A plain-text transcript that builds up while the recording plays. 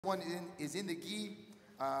One is in the gi.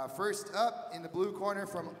 First up in the blue corner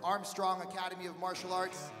from Armstrong Academy of Martial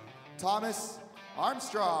Arts, Thomas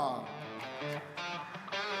Armstrong.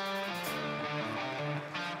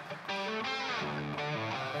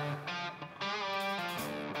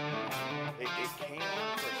 It came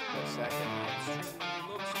on for a second.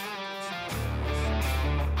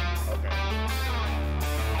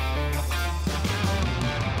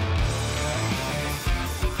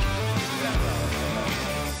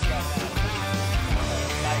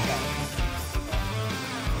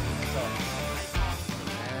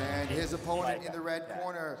 And his opponent in the red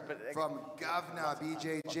corner from Guvna,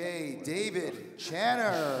 BJJ, David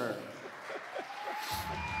Channer.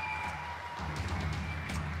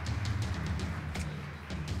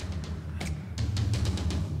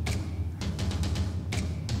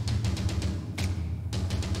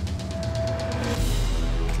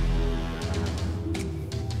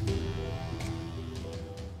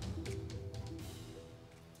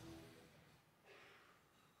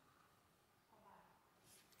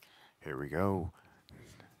 Here we go.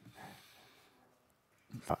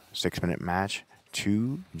 6-minute match.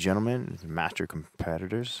 Two gentlemen, master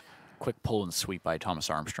competitors. Quick pull and sweep by Thomas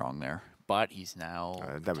Armstrong there, but he's now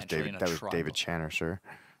that was David. That was David Channer, sir.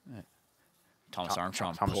 Thomas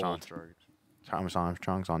Armstrong Thomas pulled. Armstrong. Thomas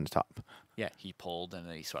Armstrong's on the top. Yeah, he pulled and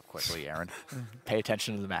then he swept quickly. Aaron, pay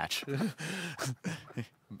attention to the match.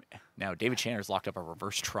 Now David Channer's locked up a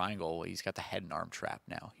reverse triangle. He's got the head and arm trap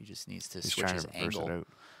now. He just needs to switch his angle.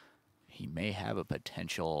 He may have a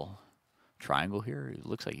potential triangle here. It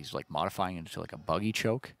looks like he's like modifying it into like a buggy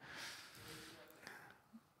choke.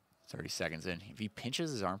 30 seconds in. If he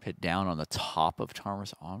pinches his armpit down on the top of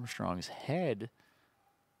Thomas Armstrong's head,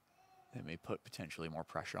 that may put potentially more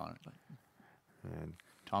pressure on it. And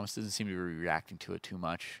Thomas doesn't seem to be reacting to it too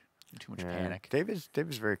much panic. David's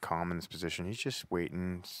very calm in this position. He's just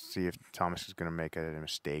waiting to see if Thomas is going to make a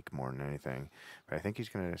mistake more than anything. But I think he's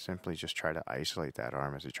going to simply just try to isolate that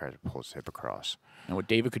arm as he tries to pull his hip across. And what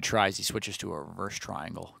David could try is he switches to a reverse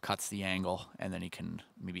triangle, cuts the angle, and then he can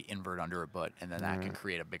maybe invert under a butt, and then that can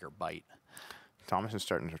create a bigger bite. Thomas is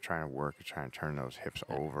starting to try and turn those hips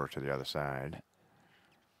over to the other side.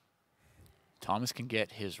 Thomas can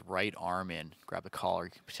get his right arm in, grab the collar,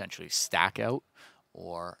 he can potentially stack out,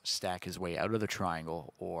 or stack his way out of the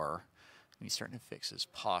triangle, or he's starting to fix his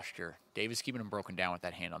posture. David's keeping him broken down with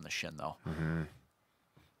that hand on the shin, though.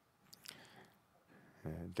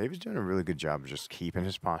 David's doing a really good job of just keeping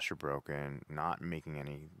his posture broken, not making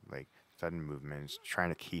any like sudden movements, trying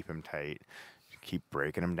to keep him tight, keep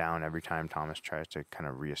breaking him down every time Thomas tries to kind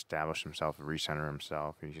of reestablish himself, recenter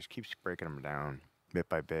himself. He just keeps breaking him down bit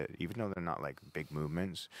by bit, even though they're not like big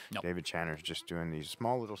movements. Nope. David Channer's just doing these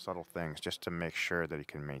small little subtle things just to make sure that he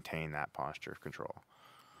can maintain that posture of control.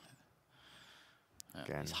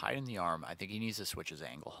 Again, he's hiding the arm. I think he needs to switch his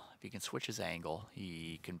angle. If he can switch his angle,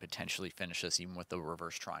 he can potentially finish this even with the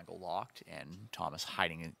reverse triangle locked and Thomas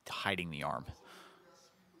hiding the arm.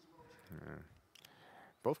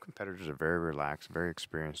 Both competitors are very relaxed, very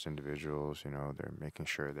experienced individuals. You know, they're making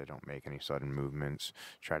sure they don't make any sudden movements,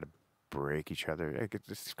 try to break each other.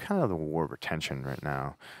 It's kind of the war of attention right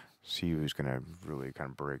now. See who's going to really kind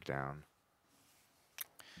of break down.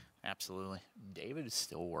 Absolutely. David is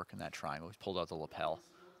still working that triangle. He's pulled out the lapel.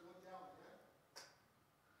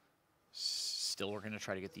 Still working to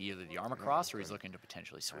try to get either the arm across, or he's looking to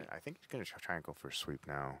potentially sweep. I think he's going to try and go for a sweep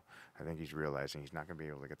now. I think he's realizing he's not going to be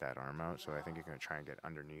able to get that arm out, so I think he's going to try and get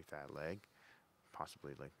underneath that leg,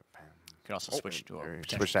 possibly like a pan. You can also switch to a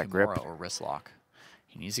switch that grip or wrist lock.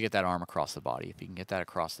 He needs to get that arm across the body. If he can get that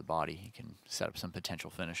across the body, he can set up some potential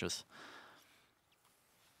finishes.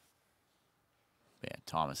 Yeah,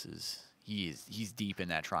 Thomas he's deep in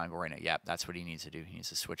that triangle right now. Yep, that's what he needs to do. He needs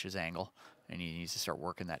to switch his angle, and he needs to start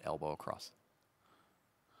working that elbow across.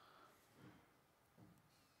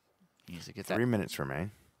 He needs to get that. 3 minutes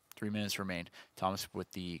remain. 3 minutes remain. Thomas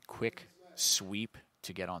with the quick sweep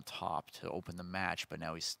to get on top to open the match, but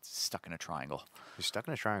now he's stuck in a triangle. He's stuck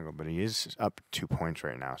in a triangle, but he is up 2 points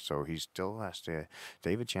right now, so he still has to.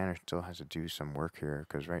 David Channer still has to do some work here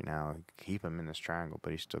because right now keep him in this triangle, but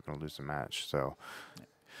he's still going to lose the match. So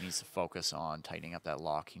he needs to focus on tightening up that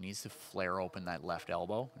lock. He needs to flare open that left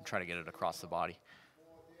elbow and try to get it across the body.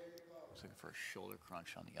 He's looking for a shoulder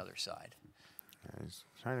crunch on the other side. He's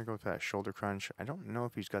trying to go with that shoulder crunch. I don't know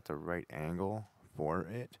if he's got the right angle for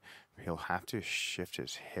it. He'll have to shift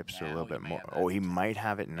his hips a little bit more. Oh, he might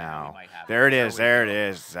have it now. There it is. There it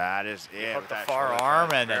is. That is it. Hook the far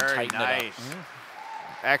arm and then tighten it up.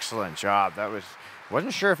 Excellent job. That was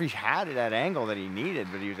Wasn't sure if he had it at angle that he needed,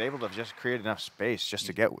 but he was able to just create enough space just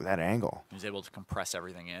to get that angle. He was able to compress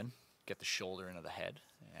everything in, get the shoulder into the head,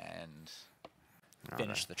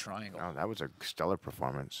 finish the triangle. No, that was a stellar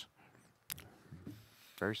performance.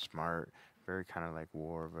 Very smart, very kind of like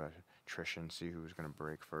war of attrition, see who was going to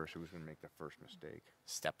break first, who was going to make the first mistake.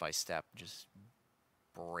 Step by step, just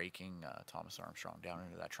breaking Thomas Armstrong down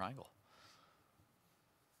into that triangle.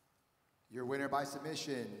 Your winner by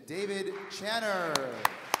submission, David Channer.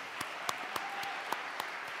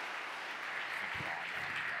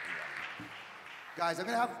 Guys, I'm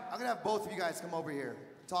gonna have both of you guys come over here.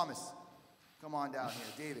 Thomas, come on down here.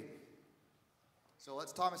 David. So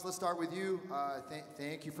Thomas, let's start with you.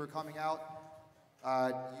 Thank you for coming out.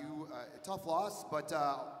 Tough loss, but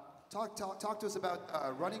talk to us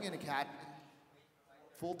about running an academy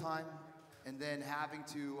full time, and then having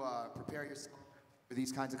to prepare yourself for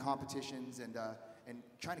these kinds of competitions, and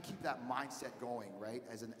trying to keep that mindset going, right?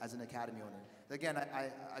 As an academy owner. Again,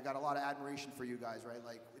 I got a lot of admiration for you guys, right?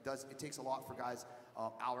 Like it takes a lot for guys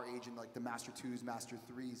our age and like the Master 2s, Master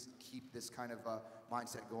 3s keep this kind of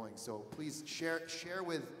mindset going. So please share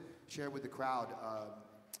with the crowd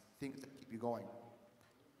things that keep you going.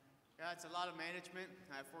 Yeah, it's a lot of management.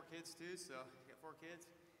 I have 4 kids too, so I got 4 kids.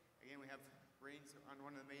 Again, we have Rains on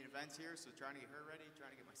one of the main events here, so trying to get her ready,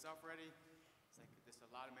 trying to get myself ready. It's like just a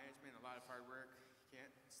lot of management, a lot of hard work. You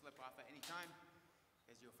can't slip off at any time,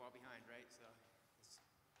 because you'll fall behind, right? So it's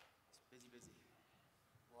busy.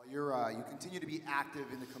 Well, you continue to be active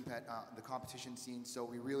in the competition scene, so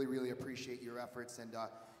we really appreciate your efforts, and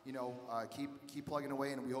keep plugging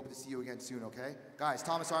away, and we hope to see you again soon. Okay, guys,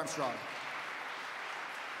 Thomas Armstrong,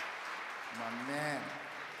 my man.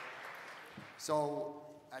 So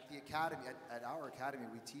at the academy, at our academy,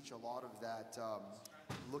 we teach a lot of that,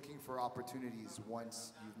 looking for opportunities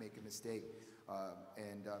once you make a mistake,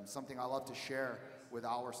 and something I love to share with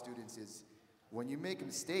our students is when you make a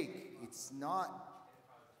mistake, it's not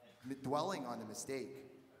dwelling on the mistake,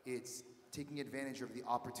 it's taking advantage of the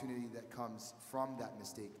opportunity that comes from that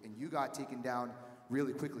mistake. And you got taken down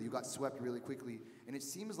really quickly, you got swept really quickly, and it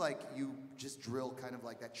seems like you just drill kind of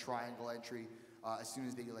like that triangle entry as soon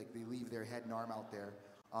as they leave their head and arm out there.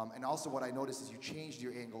 And also what I noticed is you changed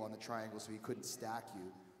your angle on the triangle so he couldn't stack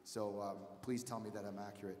you. So please tell me that I'm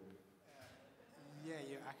accurate. Yeah,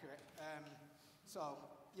 you're accurate. So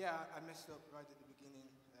yeah, I messed up right at the beginning.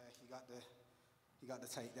 He got the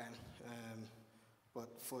takedown,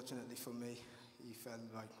 but fortunately for me, he fell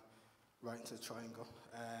right into the triangle.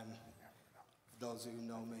 Those who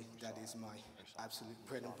know me, that is my absolute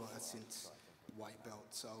bread and butter since white belt.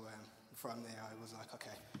 So from there, I was like,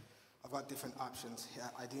 okay, I've got different options.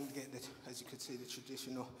 I didn't get as you could see, the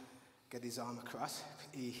traditional get his arm across.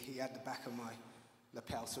 He had the back of my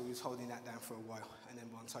lapel, so he was holding that down for a while. And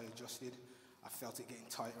then once I adjusted, I felt it getting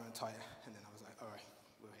tighter and tighter, and then I was like, all right,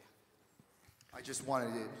 we're here. I just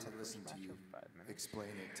wanted to listen to you explain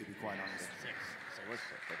it, to be quite honest. So what's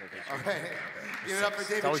it? All right, give it up for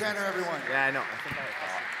David Channer, everyone. Yeah, I know. I think I